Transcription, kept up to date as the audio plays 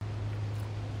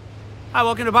Hi,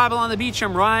 welcome to Bible on the Beach.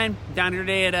 I'm Ryan, down here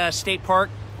today at State Park,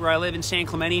 where I live in San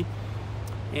Clemente.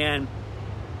 And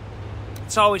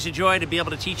it's always a joy to be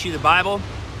able to teach you the Bible.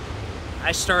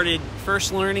 I started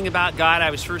first learning about God. I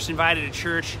was first invited to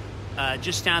church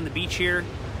just down the beach here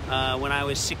when I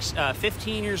was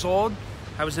 15 years old.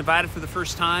 I was invited for the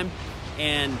first time.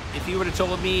 And if you would have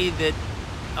told me that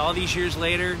all these years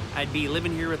later, I'd be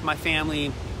living here with my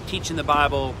family, teaching the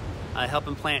Bible,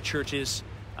 helping plant churches,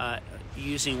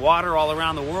 using water all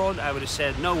around the world, I would have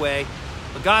said, no way.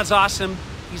 But God's awesome.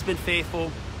 He's been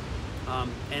faithful. And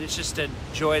it's just a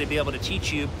joy to be able to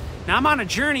teach you. Now, I'm on a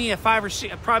journey of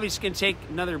probably it's going to take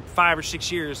another 5 or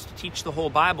 6 years to teach the whole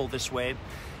Bible this way.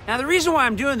 Now, the reason why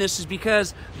I'm doing this is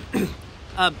because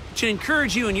to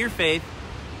encourage you in your faith,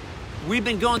 we've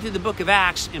been going through the book of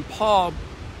Acts, and Paul,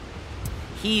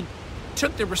 he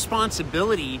took the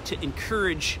responsibility to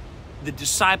encourage the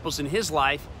disciples in his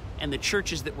life and the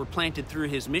churches that were planted through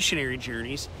his missionary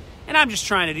journeys. And I'm just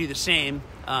trying to do the same,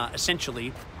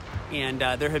 essentially. And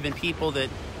there have been people that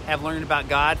have learned about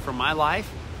God from my life,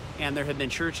 and there have been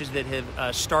churches that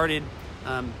have started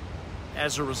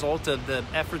as a result of the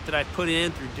effort that I've put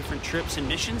in through different trips and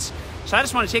missions. So I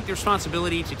just want to take the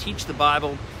responsibility to teach the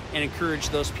Bible and encourage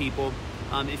those people.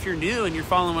 If you're new and you're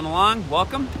following along,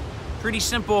 welcome. Pretty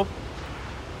simple.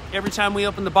 Every time we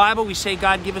open the Bible, we say,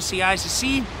 God, give us the eyes to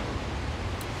see.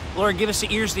 Lord, give us the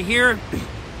ears to hear,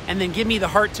 and then give me the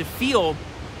heart to feel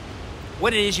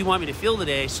what it is you want me to feel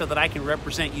today so that I can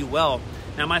represent you well.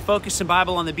 Now, my focus in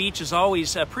Bible on the Beach is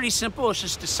always pretty simple. It's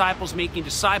just disciples making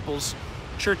disciples,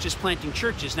 churches planting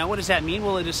churches. Now, what does that mean?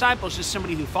 Well, a disciple is just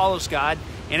somebody who follows God,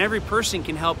 and every person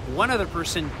can help one other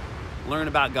person learn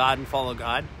about God and follow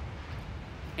God.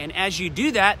 And as you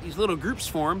do that, these little groups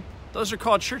form. Those are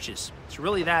called churches. It's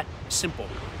really that simple.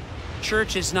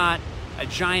 Church is not a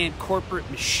giant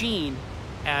corporate machine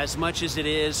as much as it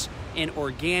is an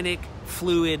organic,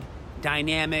 fluid,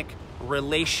 dynamic,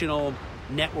 relational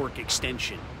network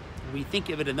extension. We think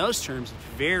of it in those terms.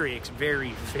 It's very,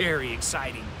 very, very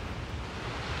exciting.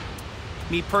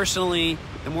 Me personally,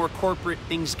 the more corporate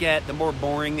things get, the more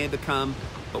boring they become.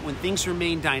 But when things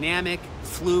remain dynamic,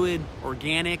 fluid,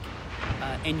 organic,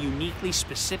 and uniquely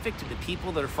specific to the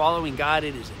people that are following God,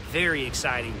 it is a very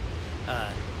exciting,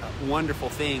 wonderful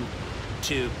thing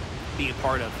to be a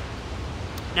part of.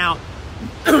 Now,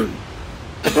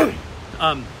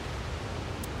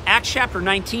 Acts chapter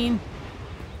 19,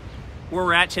 where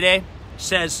we're at today,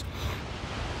 says,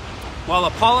 while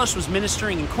Apollos was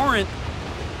ministering in Corinth,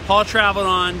 Paul traveled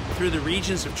on through the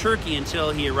regions of Turkey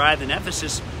until he arrived in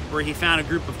Ephesus, where he found a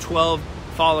group of 12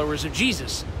 followers of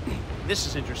Jesus. This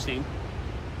is interesting.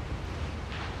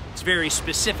 It's very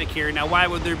specific here. Now, why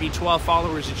would there be 12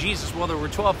 followers of Jesus? Well, there were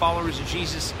 12 followers of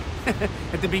Jesus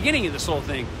at the beginning of this whole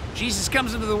thing. Jesus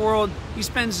comes into the world. He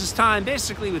spends his time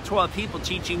basically with 12 people,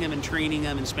 teaching them and training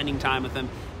them and spending time with them.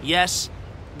 Yes,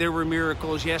 there were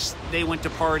miracles. Yes, they went to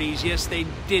parties. Yes, they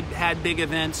had big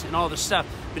events and all this stuff.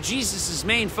 But Jesus'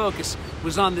 main focus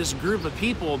was on this group of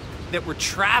people that were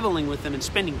traveling with them and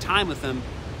spending time with them.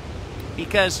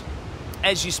 Because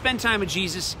as you spend time with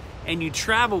Jesus and you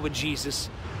travel with Jesus,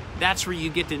 that's where you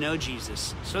get to know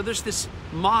Jesus. So there's this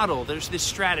model, there's this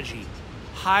strategy.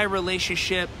 High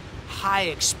relationship, high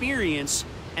experience,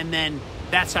 and then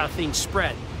that's how things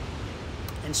spread.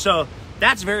 And so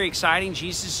that's very exciting.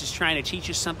 Jesus is trying to teach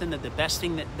us something, that the best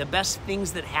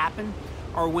things that happen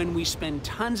are when we spend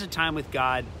tons of time with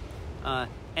God,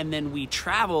 and then we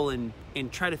travel and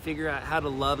try to figure out how to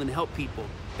love and help people.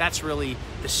 That's really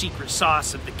the secret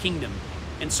sauce of the kingdom.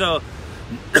 And so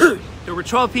there were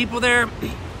 12 people there.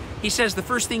 He says the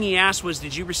first thing he asked was,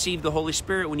 did you receive the Holy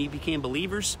Spirit when you became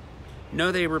believers?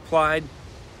 No, they replied.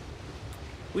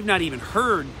 We've not even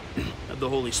heard of the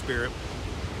Holy Spirit.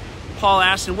 Paul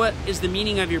asked, and what is the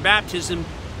meaning of your baptism?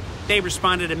 They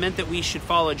responded, it meant that we should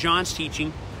follow John's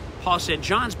teaching. Paul said,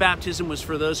 John's baptism was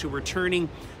for those who were turning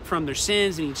from their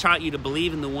sins, and he taught you to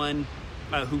believe in the one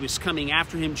who was coming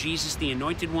after him, Jesus, the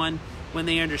Anointed One. When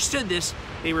they understood this,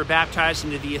 they were baptized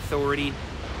into the authority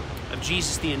of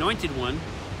Jesus, the Anointed One.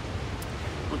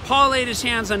 When Paul laid his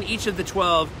hands on each of the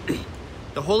 12,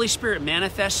 the Holy Spirit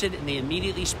manifested, and they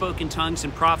immediately spoke in tongues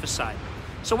and prophesied.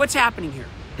 So what's happening here?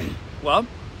 Well,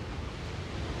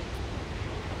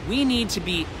 we need to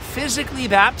be physically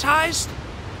baptized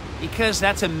because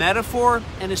that's a metaphor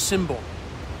and a symbol.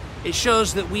 It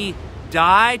shows that we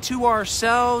die to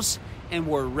ourselves and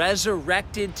we're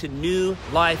resurrected to new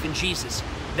life in Jesus.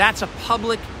 That's a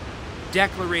public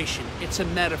declaration. It's a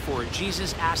metaphor.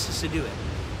 Jesus asked us to do it.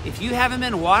 If you haven't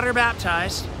been water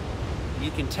baptized,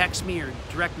 you can text me or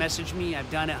direct message me.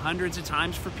 I've done it hundreds of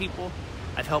times for people.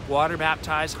 I've helped water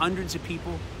baptize hundreds of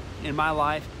people. in my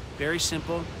life. Very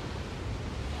simple.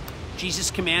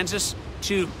 Jesus commands us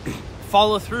to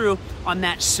follow through on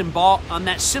that symbol, on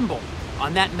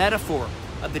that metaphor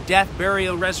of the death,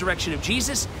 burial, and resurrection of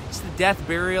Jesus. It's the death,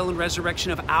 burial, and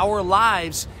resurrection of our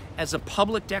lives as a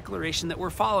public declaration that we're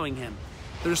following him.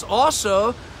 There's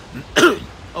also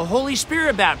a Holy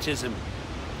Spirit baptism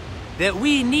that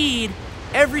we need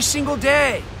every single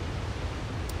day.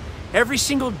 Every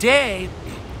single day,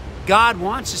 God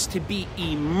wants us to be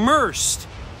immersed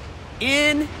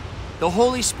in the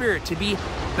Holy Spirit, to be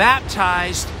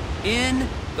baptized in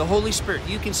the Holy Spirit.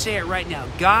 You can say it right now.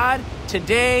 God,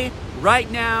 today, right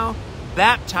now,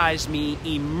 baptize me,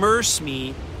 immerse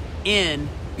me in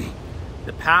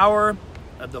the power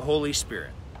of the Holy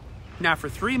Spirit. Now, for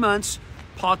 3 months,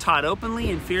 Paul taught openly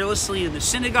and fearlessly in the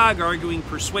synagogue, arguing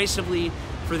persuasively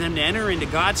for them to enter into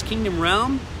God's kingdom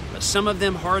realm, but some of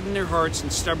them hardened their hearts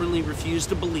and stubbornly refused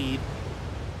to believe.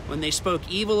 When they spoke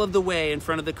evil of the way in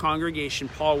front of the congregation,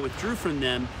 Paul withdrew from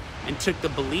them and took the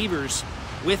believers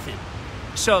with him.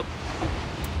 So,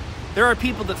 there are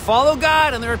people that follow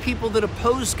God and there are people that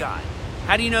oppose God.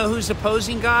 How do you know who's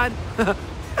opposing God?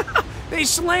 They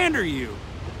slander you.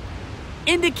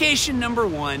 Indication number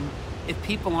one, if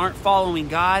people aren't following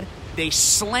God, they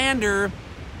slander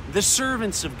the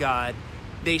servants of God.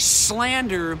 They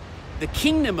slander the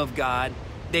kingdom of God.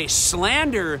 They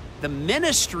slander the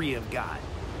ministry of God.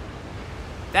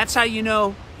 That's how you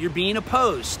know you're being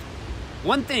opposed.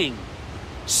 One thing,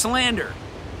 slander.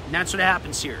 And that's what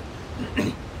happens here.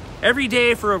 Every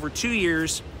day for over 2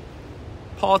 years,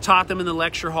 Paul taught them in the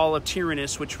lecture hall of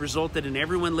Tyrannus, which resulted in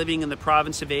everyone living in the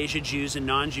province of Asia, Jews and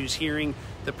non-Jews, hearing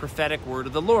the prophetic word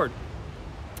of the Lord.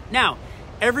 Now,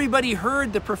 everybody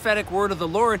heard the prophetic word of the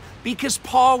Lord because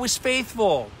Paul was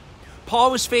faithful.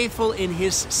 Paul was faithful in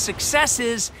his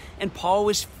successes, and Paul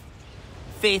was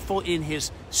faithful in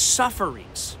his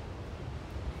sufferings.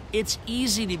 It's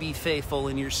easy to be faithful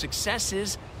in your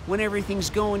successes when everything's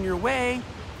going your way.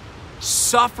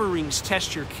 Sufferings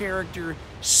test your character.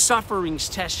 Sufferings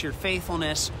test your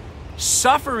faithfulness.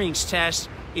 Sufferings test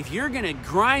if you're going to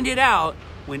grind it out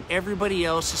when everybody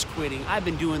else is quitting. I've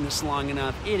been doing this long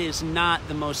enough. It is not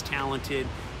the most talented.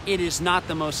 It is not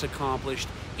the most accomplished.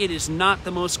 It is not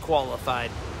the most qualified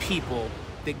people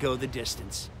that go the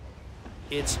distance.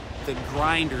 It's the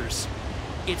grinders.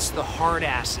 It's the hard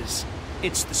asses.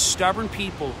 It's the stubborn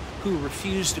people who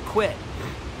refuse to quit.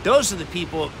 Those are the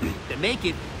people that make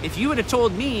it. If you would have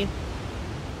told me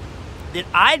that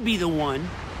I'd be the one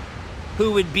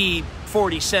who would be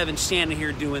 47 standing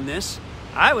here doing this,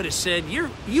 I would have said,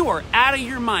 you are out of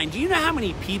your mind. Do you know how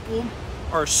many people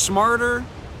are smarter,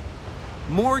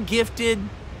 more gifted,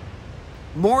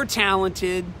 more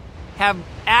talented, have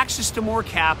access to more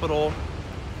capital,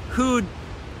 who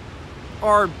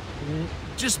are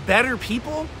just better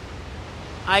people?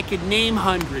 I could name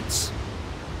hundreds.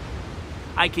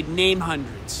 I could name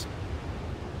hundreds.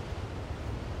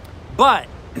 But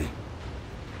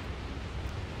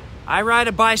I ride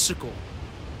a bicycle,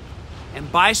 and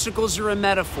bicycles are a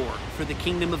metaphor for the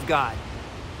kingdom of God.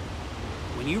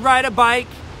 When you ride a bike,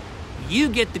 you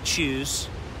get to choose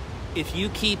if you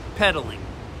keep pedaling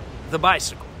the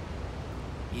bicycle.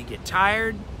 You get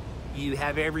tired, you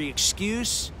have every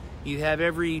excuse, you have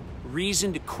every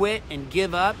reason to quit and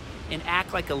give up and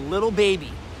act like a little baby.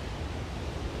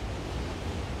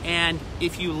 And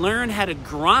if you learn how to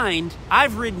grind,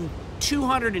 I've ridden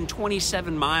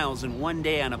 227 miles in one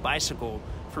day on a bicycle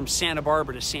from Santa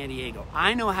Barbara to San Diego.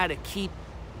 I know how to keep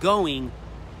going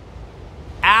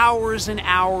hours and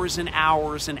hours and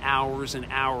hours and hours and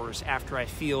hours after I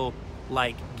feel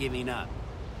like giving up.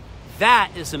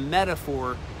 That is a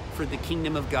metaphor for the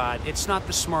kingdom of God. It's not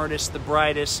the smartest, the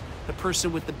brightest, the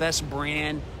person with the best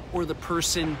brand, or the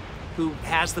person who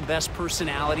has the best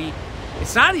personality.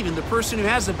 It's not even the person who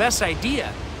has the best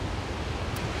idea.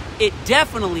 It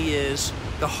definitely is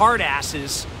the hard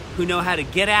asses who know how to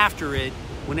get after it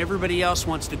when everybody else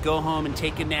wants to go home and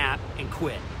take a nap and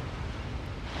quit.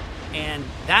 And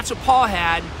that's what Paul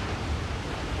had,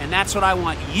 and that's what I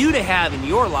want you to have in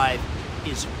your life,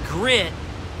 is grit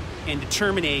and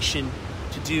determination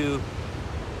to do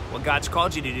what God's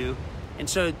called you to do. And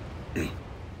so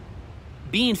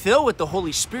being filled with the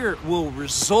Holy Spirit will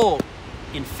result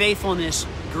in faithfulness,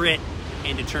 grit,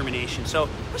 and determination. So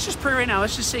let's just pray right now.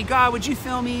 Let's just say, God, would you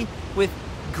fill me with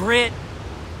grit,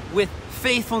 with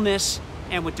faithfulness,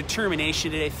 and with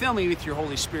determination today? Fill me with your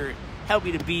Holy Spirit. Help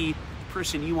me to be the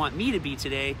person you want me to be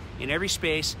today in every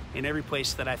space, in every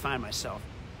place that I find myself.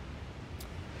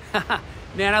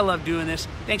 Man, I love doing this.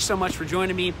 Thanks so much for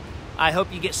joining me. I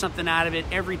hope you get something out of it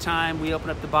every time we open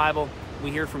up the Bible,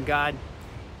 we hear from God.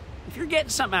 if you're getting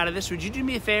something out of this, would you do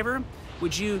me a favor?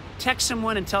 Would you text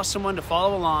someone and tell someone to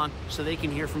follow along so they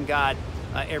can hear from God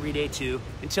every day too?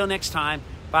 Until next time,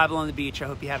 Bible on the Beach, I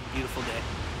hope you have a beautiful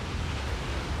day.